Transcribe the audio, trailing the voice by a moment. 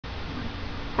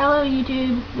Hello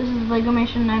YouTube, this is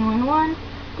LegoMation 911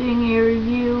 doing a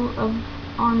review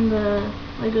on the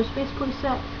LEGO Space Police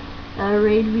set,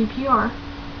 Raid VPR,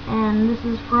 and this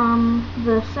is from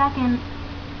the second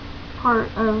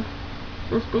part of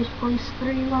the Space Police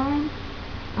 3 line,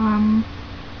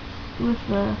 with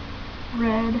the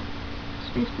red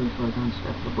Space Police logo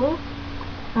instead of the blue.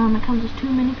 It comes as two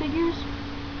minifigures,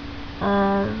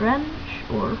 Wrench,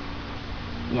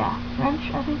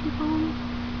 I think you call him.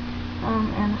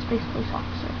 And a Space Police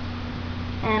officer.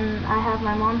 And I have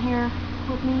my mom here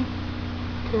with me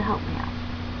to help me out.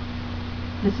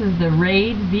 This is the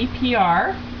Raid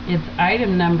VPR. It's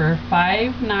item number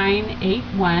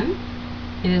 5981.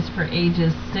 It is for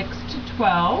ages 6 to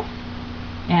 12,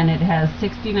 and it has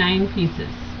 69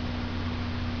 pieces.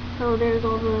 So there's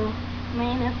all the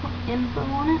main info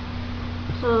on it.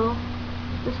 So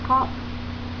this cop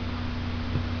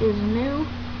is new,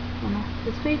 and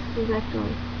his face is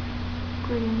actually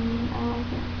pretty neat. I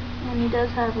like it. And he does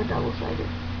have a double-sided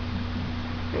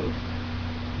face.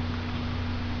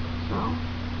 So,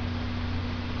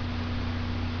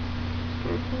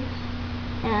 scared face.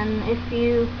 And if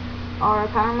you are a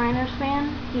Power Miners fan,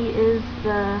 he is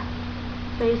the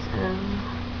face of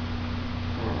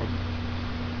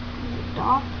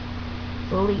Doc,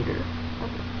 the leader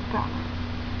of the Power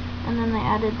Miners. And then they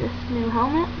added this new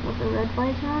helmet with a red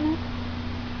visor on it.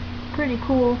 Pretty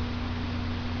cool.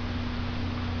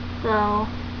 So,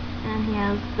 and he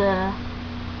has the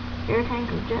air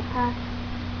tank or jetpack.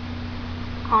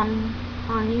 On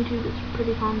YouTube, it's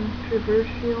pretty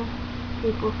controversial.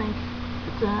 People think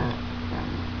it's a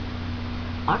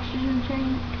oxygen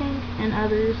tank, and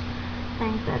others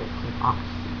think that it's an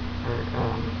oxygen or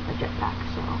a jetpack.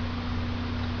 So,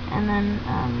 and then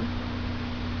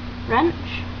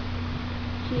Wrench,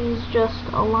 he's just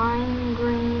a lime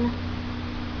green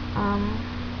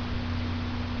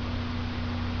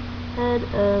head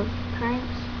of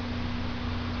cranks,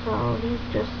 so he's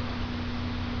just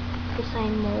the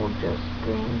same mold, just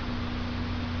green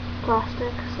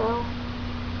plastic. So,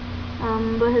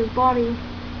 but his body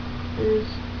is,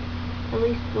 at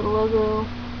least the logo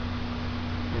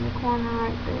in the corner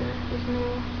right there is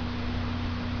new,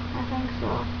 I think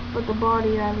so. But the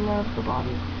body, I love the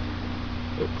body.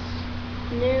 It's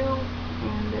new,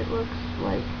 and it looks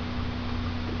like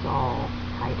it's all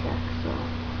high-tech, so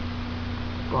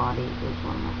body is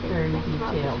one of my favorite things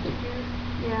about this figure.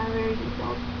 Yeah, very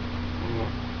detailed. And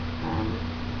it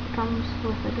comes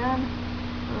with a gun,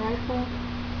 a rifle.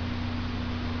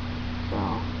 So,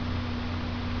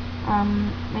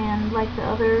 and like the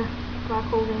other Black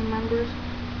Hole Gang members,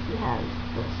 he has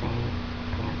the same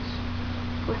pants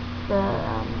with the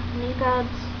knee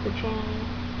pads, the chain,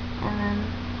 and then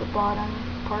the bottom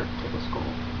part to the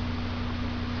skull.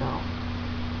 So,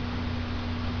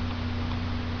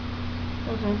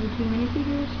 those are the two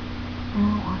minifigures,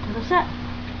 and on to the set.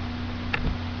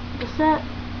 The set,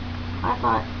 I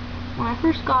thought, when I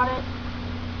first got it,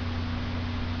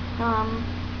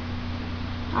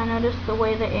 I noticed the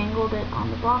way they angled it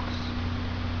on the box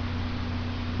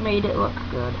made it look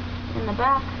good. In the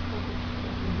back,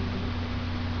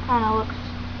 kinda looks,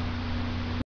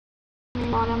 the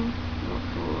bottom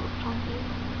looks a little chunky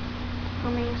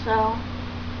for me, so,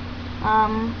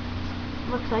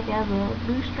 looks like it has a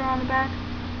booster on the back.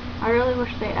 I really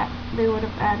wish they would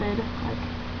have added like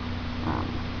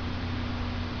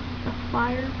a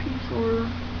fire piece or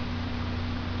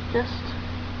just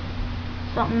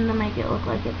something to make it look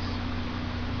like it's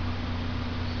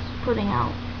putting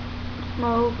out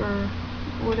smoke or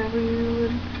whatever you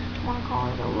would want to call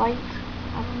it, a light.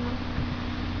 I don't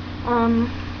know.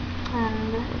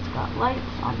 And it's got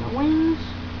lights on the wings,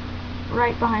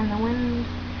 right behind the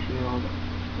windshield,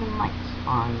 and lights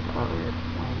on the other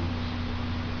wings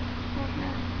right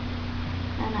here.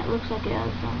 And it looks like it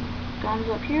has some guns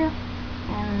up here,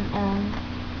 and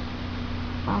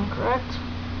if I'm correct,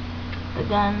 the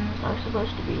guns are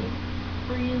supposed to be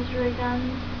freeze ray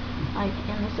guns, like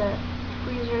in the set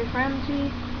Freeze Ray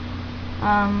Frenzy.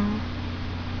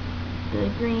 The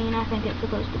green, I think it's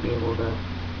supposed to be able to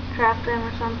trap them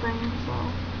or something, so,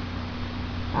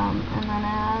 and then it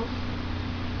has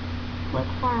like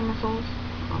fire missiles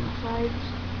on the sides,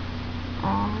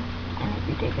 and if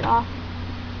you take it off,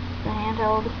 the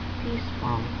handheld piece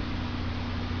from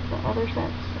the other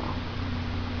sets, so,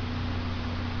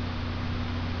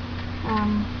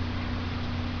 and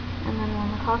then when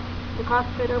the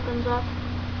cockpit opens up,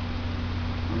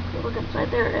 if you look inside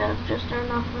there, it has just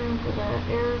enough room for the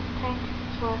air tank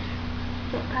 /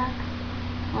 jetpack,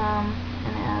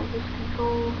 and it has this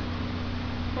control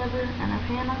lever and a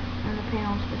panel, and the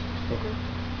panel is just a sticker.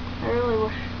 I really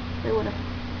wish they would have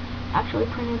actually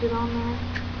printed it on there,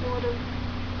 it would have,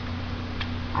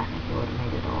 I think it would have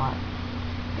made it a lot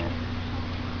better.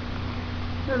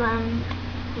 So then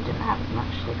it didn't have as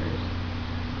much stickers.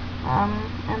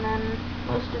 And then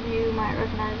most of you might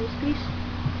recognize this piece,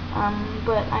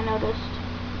 but I noticed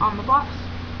on the box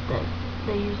that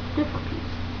they used a different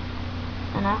piece.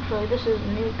 And actually this is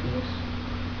a new piece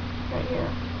right here,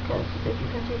 because if you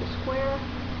can see the square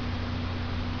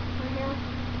right here,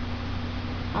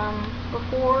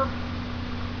 before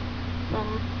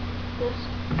this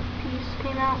piece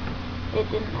came out, it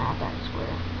didn't have that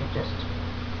square. It just,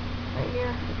 right here,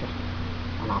 it just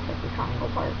went off like the triangle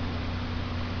part.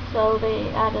 So they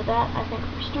added that, I think,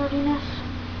 for sturdiness.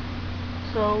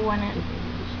 So when it,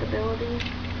 stability,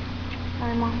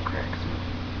 my mom corrects me.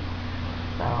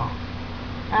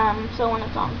 So when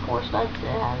it's on 4 studs,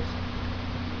 it has,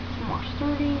 it's more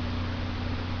sturdy,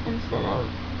 instead of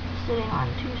sitting on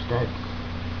 2 studs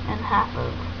and half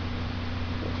of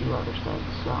the 2 other studs.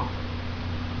 So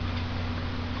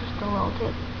just a little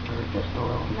tip, or just a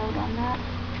little note on that.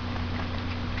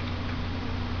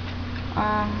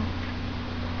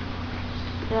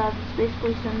 Yeah, it's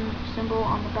basically some symbol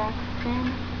on the back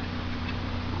fin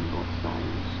on both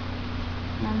sides.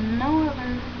 And no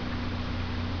other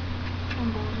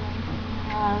symbols or anything. It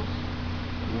has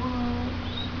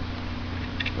whoops.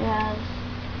 It has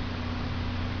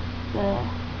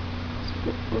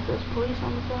it says police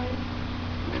on the side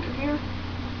over here.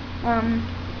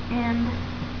 And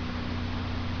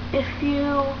if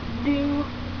you do,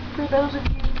 for those of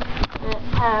you that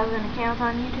have an account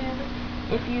on YouTube,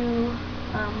 if you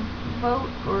vote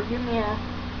or give me a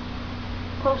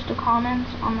post a comment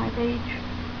on my page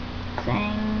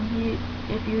saying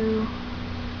if you,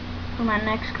 for my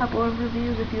next couple of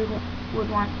reviews, if you would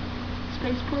want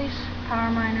Space Police, Power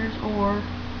Miners, or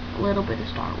a little bit of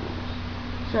Star Wars.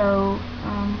 So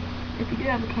if you do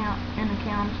have an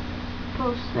account,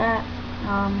 post that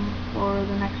for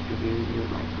the next review you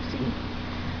would like to see.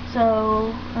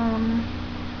 So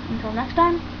until next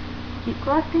time, keep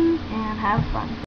collecting and have fun.